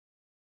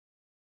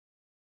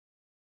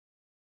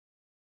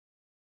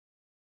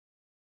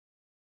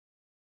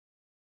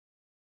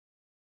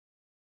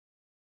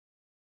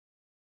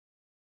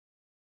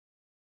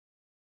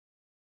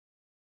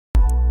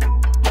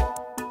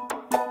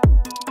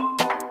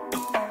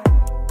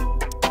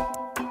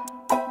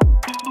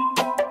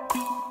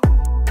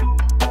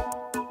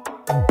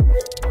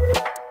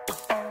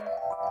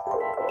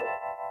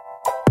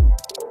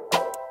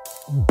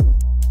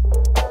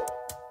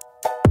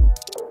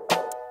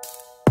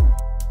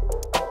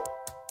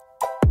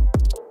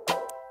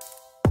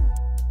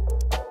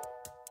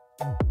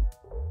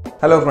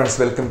Hello friends,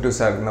 welcome to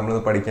SATC. We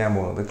will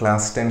study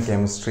class 10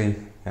 chemistry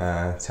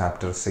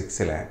chapter 6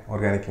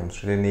 organic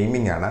chemistry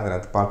naming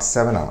part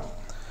 7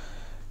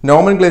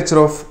 nomenclature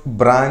of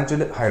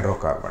branched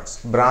hydrocarbons.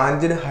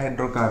 Branched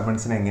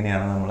hydrocarbons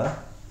എങ്ങനെയാണ് നമ്മൾ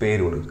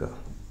പേര് കൊടുക്കുക?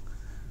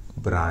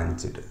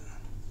 Branched.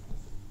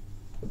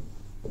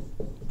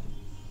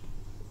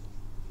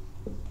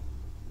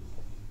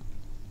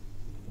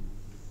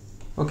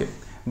 Okay.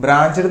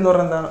 Branched എന്ന്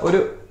പറഞ്ഞാൽ എന്താണ്? ഒരു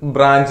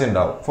ബ്രാഞ്ച്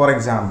ഉണ്ടാവും. For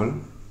example,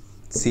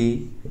 C.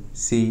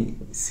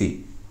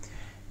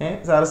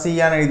 Sir C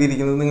ആണ്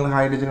എഴുതിയിരിക്കുന്നത്, നിങ്ങൾ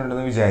ഹൈഡ്രജൻ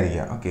ഉണ്ടെന്ന്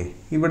വിചാരിക്കുക. ഓക്കെ,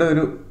 ഇവിടെ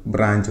ഒരു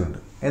ബ്രാഞ്ച് ഉണ്ട്.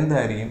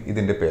 എന്തായിരിക്കും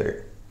ഇതിൻ്റെ പേര്?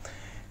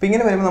 അപ്പം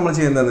ഇങ്ങനെ വരുമ്പോൾ നമ്മൾ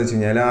ചെയ്യുന്നതെന്ന് വെച്ച്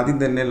കഴിഞ്ഞാൽ ആദ്യം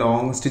തന്നെ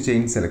ലോങ്സ്റ്റ്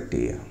ചെയിൻ സെലക്ട്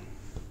ചെയ്യുക,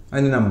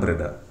 അതിന് നമ്പർ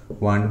ഇടുക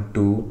 1,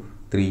 2,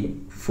 3,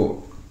 4.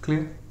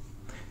 ക്ലിയർ?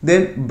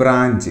 ദെൻ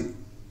ബ്രാഞ്ച്,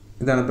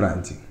 ഇതാണ്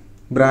ബ്രാഞ്ച്.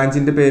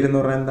 ബ്രാഞ്ചിൻ്റെ പേരെന്ന്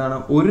പറഞ്ഞാൽ എന്താണ്?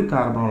 ഒരു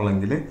കാർബൺ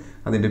ഉള്ളെങ്കിൽ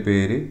അതിൻ്റെ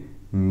പേര്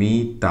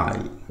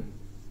മീഥൈൽ.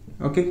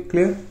 Okay,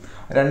 clear?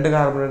 2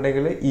 കാർബൺ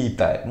ഉണ്ടെങ്കിൽ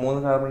ഈഥൈൽ, 3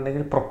 കാർബൺ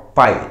ഉണ്ടെങ്കിൽ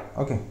പ്രൊപ്പൈൽ.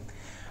 ഓക്കെ,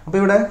 അപ്പോൾ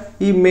ഇവിടെ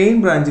ഈ മെയിൻ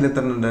ബ്രാഞ്ചിൽ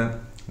എത്ര ഉണ്ട്?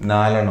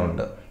 4 എണ്ണം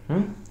ഉണ്ട്.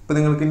 അപ്പോൾ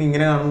നിങ്ങൾക്ക് ഇനി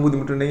ഇങ്ങനെ കാണുമ്പോൾ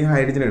ബുദ്ധിമുട്ടുണ്ടെങ്കിൽ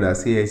ഹൈഡ്രജൻ ഇടുക.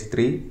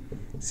 CH3,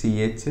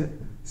 CH,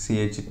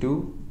 CH2,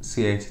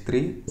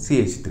 CH3,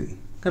 CH3.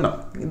 കണ്ടോ?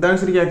 ഇതാണ്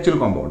ശരിക്കും ആക്ച്വൽ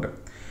കോമ്പൗണ്ട്.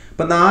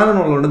 അപ്പോൾ 4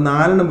 എണ്ണം ഉള്ളതുകൊണ്ട്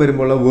 4 എണ്ണം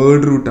വരുമ്പോഴുള്ള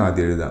വേർഡ് റൂട്ട്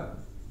ആദ്യം എഴുതാം.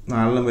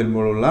 4 എണ്ണം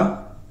വരുമ്പോഴുള്ള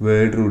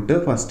വേർഡ് റൂട്ട്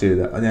ഫസ്റ്റ്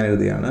എഴുതുക. അത് ഞാൻ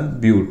എഴുതുകയാണ്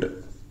ബ്യൂട്ട്.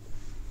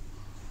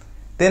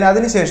 ദെൻ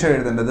അതിനുശേഷം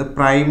എഴുതേണ്ടത്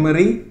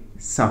പ്രൈമറി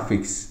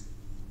സഫിക്സ്.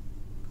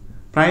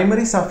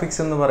 പ്രൈമറി സഫിക്സ്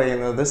എന്ന്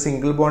പറയുന്നത്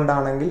സിംഗിൾ ബോണ്ട്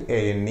ആണെങ്കിൽ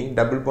ANE,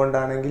 ഡബിൾ ബോണ്ട്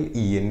ആണെങ്കിൽ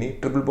ENE,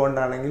 ട്രിപ്പിൾ ബോണ്ട്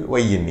ആണെങ്കിൽ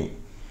YNE.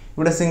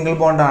 ഇവിടെ സിംഗിൾ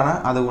ബോണ്ട് ആണ്,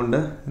 അതുകൊണ്ട്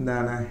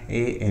എന്താണ്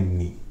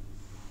ANE.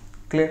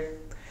 ക്ലിയർ?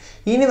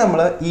 ഇനി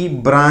നമ്മൾ ഈ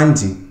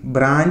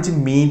branch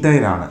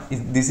മീഥൈലാണ്.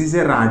 This is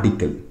A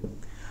radical.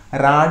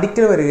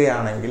 Radical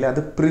വരികയാണെങ്കിൽ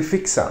അത്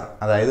പ്രിഫിക്സ് ആണ്,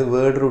 അതായത്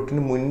വേർഡ്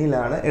റൂട്ടിന്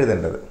മുന്നിലാണ്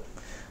എഴുതേണ്ടത്.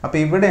 അപ്പോൾ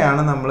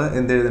ഇവിടെയാണ് നമ്മൾ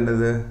എന്ത്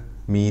എഴുതേണ്ടത്?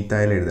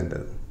 മീഥൈൽ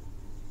എഴുതേണ്ടത്.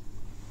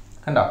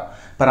 കണ്ടോ?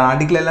 അപ്പോൾ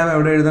റാഡിക്കൽ എല്ലാം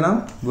എവിടെ എഴുതണം?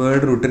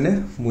 വേർഡ് റൂട്ടിന്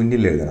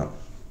മുന്നിൽ എഴുതണം.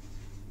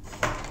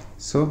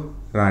 So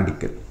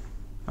radical.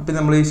 അപ്പോൾ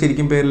നമ്മൾ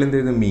ശരിക്കും പേരിൽ എന്ത്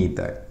എഴുതും?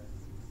 മീഥൈൽ.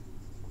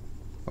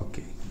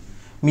 ഓക്കെ,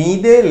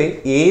 മീഥൈൽ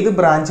ഏത്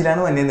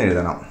ബ്രാഞ്ചിലാണ് വന്നതെന്ന്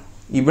എഴുതണം.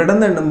 ഇവിടെ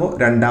നിന്ന് എണ്ണുമ്പോൾ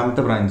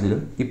 2ാമത്തെ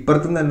ബ്രാഞ്ചിലും,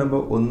 ഇപ്പുറത്ത് നിന്ന്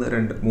എണ്ണുമ്പോൾ 1,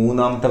 2,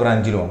 3ാമത്തെ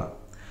ബ്രാഞ്ചിലുമാണ്.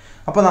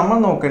 അപ്പോൾ നമ്മൾ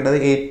നോക്കേണ്ടത്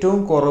ഏറ്റവും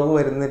കുറവ്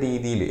വരുന്ന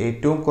രീതിയിൽ,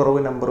 ഏറ്റവും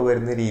കുറവ് നമ്പർ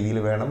വരുന്ന രീതിയിൽ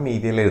വേണം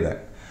മീഥൈൽ എഴുതാൻ.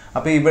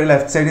 അപ്പോൾ ഇവിടെ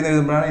ലെഫ്റ്റ് സൈഡിൽ നിന്ന്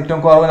എഴുതുമ്പോഴാണ്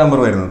ഏറ്റവും കുറവ്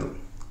നമ്പർ വരുന്നത്.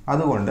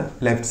 അതുകൊണ്ട്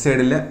ലെഫ്റ്റ്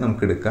സൈഡിൽ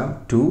നമുക്ക് എടുക്കാം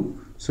 2.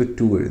 സോ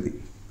 2 എഴുതി.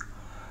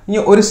 ഇനി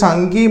ഒരു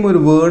സംഖ്യയും ഒരു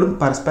വേർഡും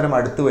പരസ്പരം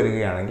അടുത്ത്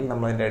വരികയാണെങ്കിൽ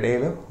നമ്മൾ അതിൻ്റെ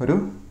ഇടയിൽ ഒരു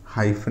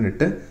ഹൈഫൻ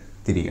ഇട്ട്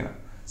തിരിക്കണം.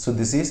 So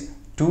this is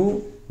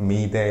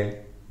 2-methyl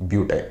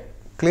butyl.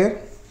 Clear?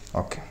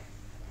 Okay.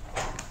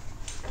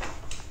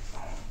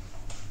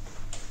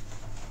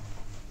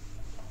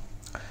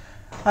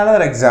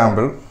 Another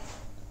example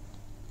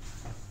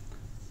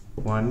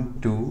 1,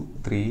 2,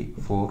 3,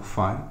 4,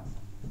 5.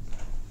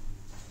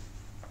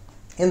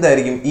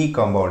 എന്തായിരിക്കും ഈ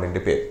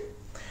കോമ്പൗണ്ടിൻ്റെ പേര്?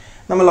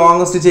 നമ്മൾ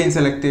ലോങ്സ്റ്റ് ചെയിൻ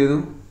സെലക്ട് ചെയ്തു.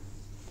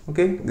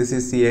 Okay, this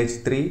is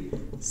CH3,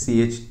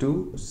 CH2,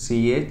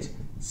 CH,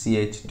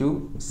 CH2,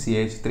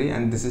 CH3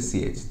 and this is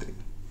CH3.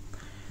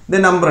 ഇത്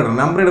നമ്പർ ഇടണം.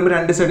 നമ്പർ ഇടുമ്പോൾ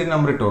 2 സൈഡിൽ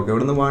നമ്പർ ഇട്ടു. ഓക്കെ,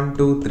 ഇവിടുന്ന് 1,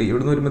 2, 3.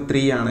 ഇവിടുന്ന് വരുമ്പോൾ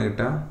 3 ആണ്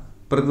കിട്ടുക.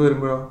 ഇപ്പുറത്ത്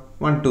വരുമ്പോഴോ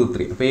 1, 2,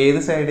 3. അപ്പോൾ ഏത്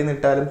സൈഡിൽ നിന്ന്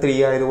ഇട്ടാലും 3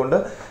 ആയതുകൊണ്ട്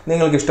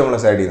നിങ്ങൾക്ക് ഇഷ്ടമുള്ള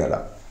സൈഡിൽ നിന്ന്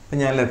ഇടാം. അപ്പോൾ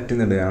ഞാൻ ലെഫ്റ്റിൽ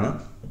നിന്ന് ഇടുകയാണ്.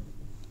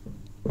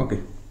 ഓക്കെ,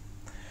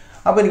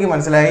 അപ്പോൾ എനിക്ക്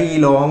മനസ്സിലായി ഈ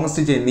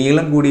ലോങ്സ്റ്റ് ചെയിൻ,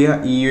 നീളം കൂടിയ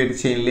ഈ ഒരു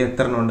ചെയിനിൽ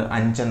എത്ര എണ്ണം ഉണ്ട്?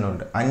 5 എണ്ണം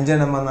ഉണ്ട്. 5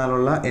 എണ്ണം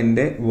വന്നാലുള്ള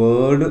എൻ്റെ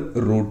വേർഡ്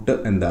റൂട്ട്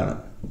എന്താണ്?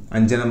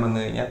 5 എണ്ണം വന്നു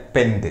കഴിഞ്ഞാൽ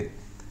പെൻറ്റ്.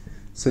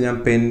 സോ ഞാൻ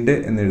പെൻറ്റ്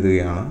എന്ന്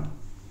എഴുതുകയാണ്.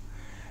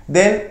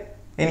 ദെൻ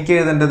എനിക്ക്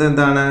എഴുതേണ്ടത്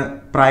എന്താണ്?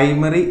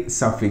 Primary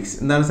suffix.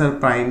 എന്താണ് സാർ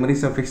പ്രൈമറി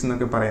സഫിക്സ്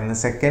എന്നൊക്കെ പറയുന്നത്?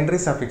 സെക്കൻഡറി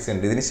സഫിക്സ്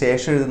ഉണ്ട്, ഇതിന്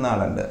ശേഷം എഴുതുന്ന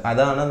ആളുണ്ട്.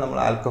 അതാണ് നമ്മൾ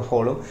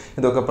ആൽക്കഹോളും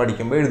ഇതൊക്കെ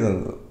പഠിക്കുമ്പോൾ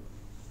എഴുതുന്നത്.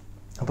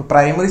 അപ്പോൾ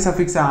പ്രൈമറി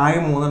സഫിക്സ് ആകെ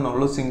 3 എണ്ണം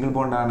ഉള്ളൂ. സിംഗിൾ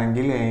ബോണ്ട്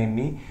ആണെങ്കിൽ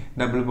ANE,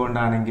 ഡബിൾ ബോണ്ട്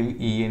ആണെങ്കിൽ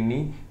ENE,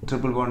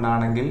 ട്രിപ്പിൾ ബോണ്ട്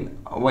ആണെങ്കിൽ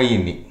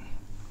YNE.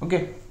 ഓക്കെ,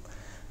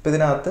 അപ്പോൾ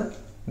ഇതിനകത്ത്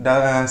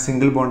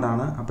സിംഗിൾ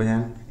ബോണ്ടാണ്, അപ്പോൾ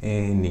ഞാൻ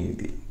ANE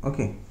എഴുതി.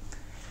 ഓക്കെ,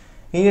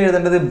 ഇനി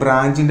എഴുതേണ്ടത്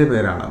ബ്രാഞ്ചിൻ്റെ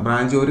പേരാണ്.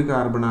 ബ്രാഞ്ച് ഒരു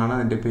കാർബൺ ആണ്,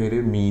 അതിൻ്റെ പേര്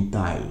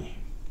മീഥൈൽ.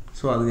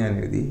 സോ അത് ഞാൻ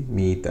എഴുതി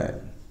മീഥൈൽ.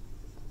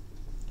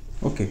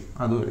 ഓക്കെ,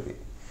 അതും എഴുതി.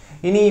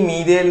 ഇനി ഈ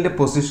മീഥൈലിൻ്റെ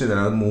പൊസിഷൻ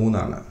ഇതാണ്, അത് 3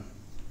 ആണ്.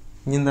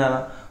 ഇനി എന്താണ്?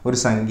 ഒരു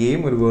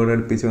സംഖ്യയും ഒരു വേർഡ്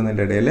അടുപ്പിച്ച്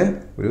വന്നതിൻ്റെ ഇടയിൽ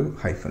ഒരു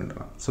ഹൈഫൻ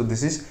ഇടണം. So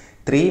this is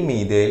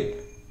 3-methyl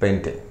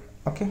pentane.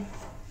 Okay,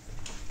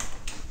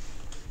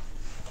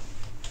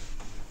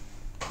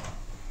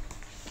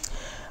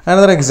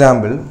 another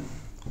example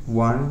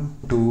 1,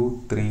 2,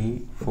 3,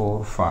 4,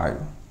 5.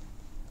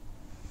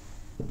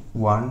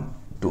 1,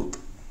 2.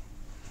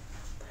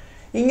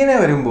 ഇങ്ങനെ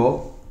വരുമ്പോൾ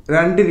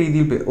 2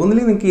 രീതിയിൽ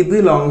ഒന്നില്ലെങ്കിൽ നിങ്ങൾക്ക് ഇത്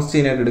ലോങ്സ്റ്റ്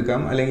ചെയിൻ ആയിട്ട്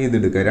എടുക്കാം, അല്ലെങ്കിൽ ഇത്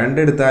എടുക്കാം.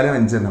 2 എടുത്താലും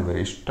 5 എണ്ണം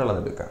വരെ ഇഷ്ടമുള്ളത്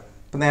എടുക്കാം.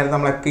 ഇപ്പോൾ നേരത്തെ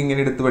നമ്മളൊക്കെ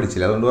ഇങ്ങനെ എടുത്ത്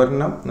പഠിച്ചില്ല, അതുകൊണ്ട്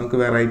ഒരെണ്ണം നമുക്ക്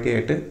വെറൈറ്റി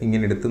ആയിട്ട്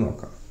ഇങ്ങനെ എടുത്ത്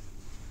നോക്കാം.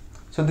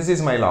 So this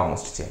is my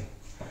longest chain.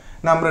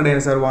 Number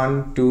ഇടുകയാണ് സാർ 1,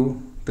 2,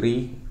 3,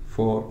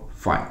 4,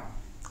 5.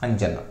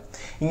 5 എണ്ണം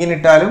ഇങ്ങനെ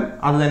ഇട്ടാലും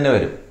അത് തന്നെ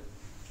വരും.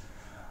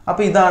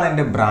 അപ്പോൾ ഇതാണ്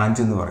എൻ്റെ ബ്രാഞ്ച്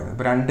എന്ന് പറയുന്നത്.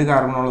 ഇപ്പോൾ 2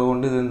 കാർബൺ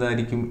ഉള്ളതുകൊണ്ട് ഇത്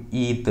എന്തായിരിക്കും?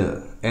 ഈത്ത്,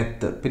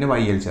 എത്ത്, പിന്നെ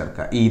YL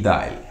ചേർക്കുക,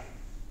 ഈതായിൽ.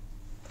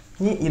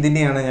 ഇനി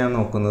ഇതിനെയാണ് ഞാൻ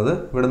നോക്കുന്നത്.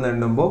 ഇവിടെ നിന്ന്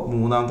എണ്ണുമ്പോൾ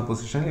 3ാമത്തെ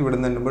പൊസിഷൻ, ഇവിടെ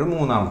നിന്ന് എണ്ണുമ്പോൾ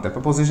 3ാമത്തെ.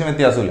 അപ്പോൾ പൊസിഷൻ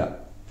വ്യത്യാസമില്ല.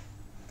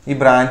 ഈ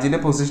ബ്രാഞ്ചിൻ്റെ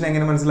പൊസിഷൻ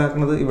എങ്ങനെ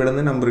മനസ്സിലാക്കുന്നത്? ഇവിടെ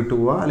നിന്ന് നമ്പർ ഇട്ട്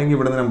പോവുക, അല്ലെങ്കിൽ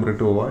ഇവിടെ നിന്ന് നമ്പർ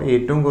ഇട്ട് പോവുക.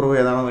 ഏറ്റവും കുറവ്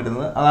ഏതാണോ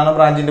വരുന്നത് അതാണ്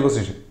ബ്രാഞ്ചിൻ്റെ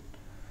പൊസിഷൻ.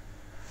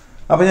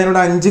 അപ്പോൾ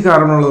ഞാനിവിടെ 5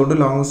 കാർബൺ ഉള്ളതുകൊണ്ട്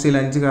ലോങ്സ്റ്റിൽ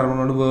 5 കാർബൺ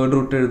കൊണ്ട് വേർഡ്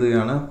റൂട്ട്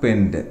എഴുതുകയാണ്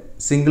പെൻറ്റ്.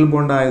 സിംഗിൾ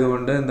ബോണ്ട്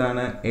ആയതുകൊണ്ട്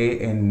എന്താണ്?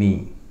 ANE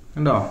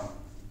ഉണ്ടോ?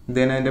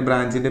 ഇതേനെ അതിൻ്റെ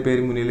ബ്രാഞ്ചിൻ്റെ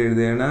പേര് മുന്നിൽ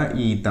എഴുതുകയാണ്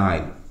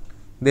ഈതായിൽ.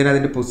 ഇതേനെ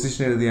അതിൻ്റെ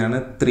പൊസിഷൻ എഴുതുകയാണ്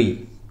 3,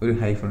 ഒരു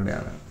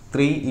ഹൈഫണിൻ്റെയാണ്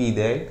 3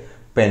 ethyl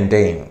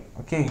pentane.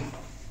 Okay,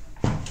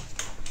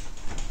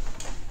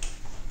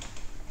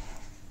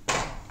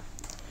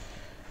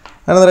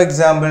 another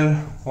example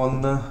 1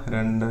 2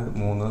 3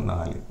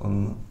 4 1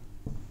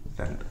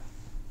 2.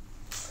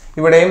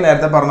 ഇവിടെയും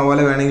നേരത്തെ പറഞ്ഞ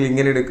പോലെ വേണമെങ്കിൽ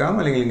ഇങ്ങനെ എടുക്കാം,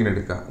 അല്ലെങ്കിൽ ഇങ്ങനെ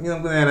എടുക്കാം. ഇനി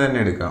നമുക്ക് നേരെ തന്നെ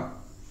എടുക്കാം.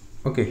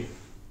 ഓക്കെ,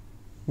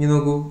 ഇനി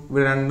നോക്കൂ,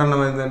 ഇവിടെ 2 എണ്ണം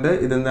വരുന്നുണ്ട്.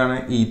 ഇതെന്താണ്?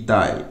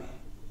 ഈത്തായിൽ.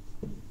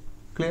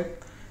 ക്ലിയർ?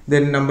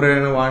 ഇതിൻ്റെ നമ്പർ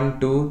ഏതാണ്? 1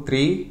 2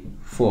 3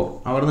 4.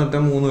 അവിടെ നിന്ന്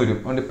ഇട്ടാൽ 3 വരും.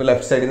 അതുകൊണ്ട് ഇപ്പോൾ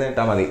ലെഫ്റ്റ് സൈഡിൽ നിന്ന്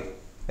ഇട്ടാൽ മതി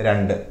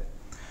 2.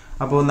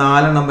 അപ്പോൾ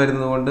 4 എണ്ണം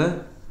വരുന്നത് കൊണ്ട്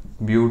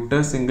ബ്യൂട്ട്,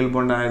 സിംഗിൾ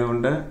ബോണ്ട്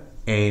ആയതുകൊണ്ട്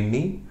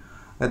ANE.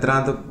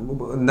 എത്രാമത്തെ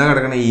എന്താ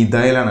കിടക്കണം?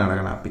 ഈതായിലാണ്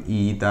കിടക്കണം. അപ്പോൾ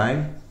ഈതായിൽ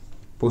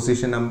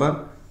position number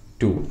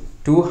 2,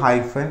 2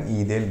 hyphen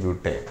ethyl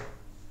butyne.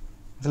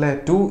 മനസ്സിലായോ?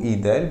 2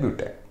 ഈതൈൽ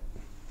ബ്യൂട്ടൈൻ.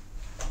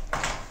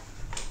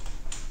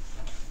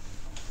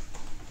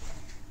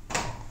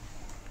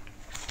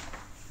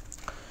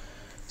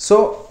 സോ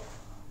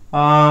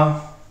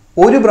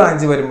ഒരു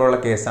ബ്രാഞ്ച് വരുമ്പോഴുള്ള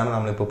കേസാണ്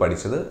നമ്മളിപ്പോൾ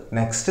പഠിച്ചത്.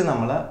 നെക്സ്റ്റ്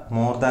നമ്മൾ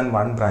മോർ ദാൻ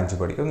 1 ബ്രാഞ്ച്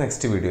പഠിക്കും,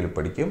 നെക്സ്റ്റ് വീഡിയോയിൽ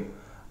പഠിക്കും.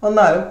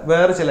 എന്നാലും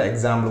വേറെ ചില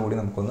എക്സാമ്പിൾ കൂടി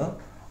നമുക്കൊന്ന്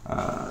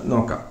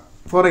നോക്കാം.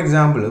 ഫോർ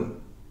എക്സാമ്പിൾ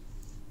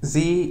Z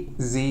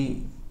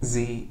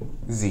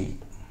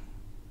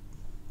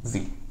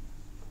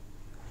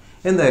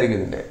എന്തായിരിക്കും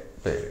ഇതിൻ്റെ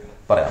പേര്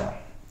പറയാമോ?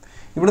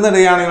 ഇവിടെ നിന്ന്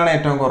ഇടുകയാണെങ്കിലാണ്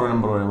ഏറ്റവും കുറവ്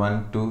നമ്പർ വരും. 1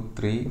 2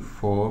 3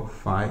 4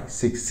 5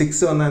 6.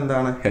 6 വന്നാൽ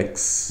എന്താണ്?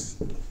 ഹെക്സ്.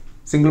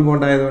 സിംഗിൾ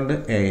ബോണ്ട് ആയതുകൊണ്ട്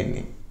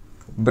ANE.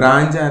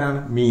 ബ്രാഞ്ച് ആരാണ്?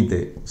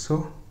 മീതൈൽ. So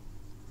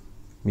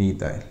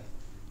methyl.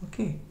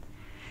 ഓക്കെ,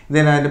 ഇതേ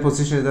അതിൻ്റെ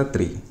പൊസിഷൻ എഴുതാം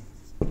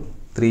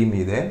 3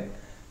 മീതൈൽ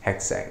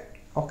ഹെക്സൈൻ.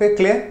 Okay,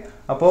 clear?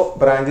 അപ്പോൾ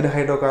ബ്രാഞ്ചിൽ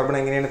ഹൈഡ്രോകാർബൺ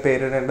എങ്ങനെയാണ്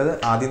പേരിടേണ്ടത്?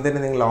 ആദ്യം തന്നെ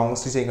നിങ്ങൾ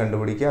ലോങ്സ്റ്റ് ചെയിൻ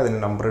കണ്ടുപിടിക്കുക, അതിന്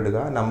നമ്പർ ഇടുക.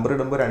 നമ്പർ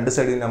ഇടുമ്പോൾ 2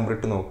 സൈഡിൽ നമ്പർ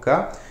ഇട്ട് നോക്കുക.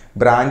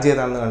 ബ്രാഞ്ച്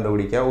ഏതാണെന്ന്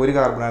കണ്ടുപിടിക്കുക. 1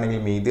 കാർബൺ ആണെങ്കിൽ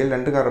മീതൈൽ,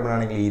 2 കാർബൺ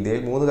ആണെങ്കിൽ ഈതൈൽ,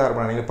 3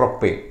 കാർബൺ ആണെങ്കിൽ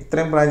പ്രൊപ്പൈൻ.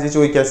 ഇത്രയും ബ്രാഞ്ച്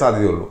ചോദിക്കാൻ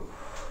സാധ്യതയുള്ളൂ.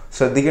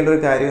 ശ്രദ്ധിക്കേണ്ട ഒരു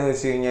കാര്യം എന്ന്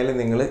വെച്ച് കഴിഞ്ഞാൽ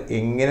നിങ്ങൾ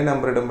എങ്ങനെ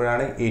നമ്പർ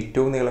ഇടുമ്പോഴാണ്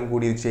ഏറ്റവും നീളം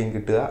കൂടിയ ചെയിൻ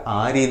കിട്ടുക, ആ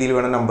രീതിയിൽ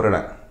വേണം നമ്പർ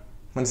ഇടാൻ.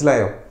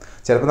 മനസ്സിലായോ?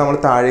 ചിലപ്പോൾ നമ്മൾ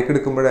താഴേക്ക്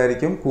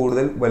എടുക്കുമ്പോഴായിരിക്കും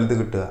കൂടുതൽ വലുത്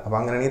കിട്ടുക. അപ്പോൾ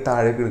അങ്ങനെയാണെങ്കിൽ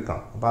താഴേക്ക്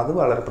എടുക്കണം. അപ്പോൾ അത്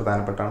വളരെ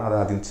പ്രധാനപ്പെട്ടാണ്. അത്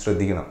ആദ്യം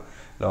ശ്രദ്ധിക്കണം.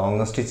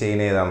 Longest chain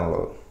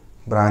ഏതാണെന്നുള്ളത്,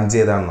 branch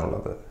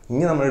ഏതാണെന്നുള്ളത്.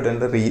 ഇനി നമ്മൾ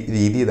ഇടേണ്ട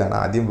രീതി ഇതാണ്.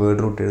 ആദ്യം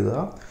വേർഡ് റൂട്ട് എഴുതുക,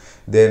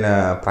 ദെൻ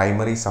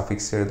പ്രൈമറി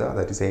സഫിക്സ് എഴുതുക.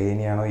 ദാറ്റ് ഈസ്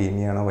ANE ആണോ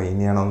NE ആണോ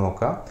YNE ആണോ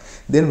നോക്കുക.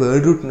 ദെൻ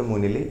വേർഡ് റൂട്ടിന്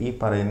മുന്നിൽ ഈ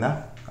പറയുന്ന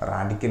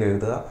റാഡിക്കൽ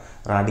എഴുതുക,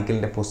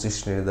 റാഡിക്കലിൻ്റെ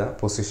പൊസിഷൻ എഴുതുക,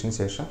 പൊസിഷന്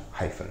ശേഷം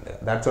ഹൈഫൻ ഇടുക.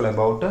 That's all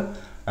about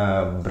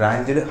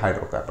branched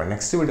hydrocarbon.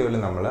 Next വീഡിയോയിൽ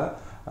നമ്മൾ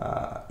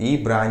ഈ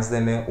ബ്രാഞ്ച്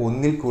തന്നെ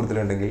ഒന്നിൽ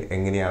കൂടുതലുണ്ടെങ്കിൽ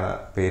എങ്ങനെയാണ്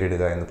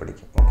പേരിടുക എന്ന്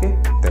പഠിക്കും. Okay,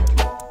 thank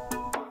you.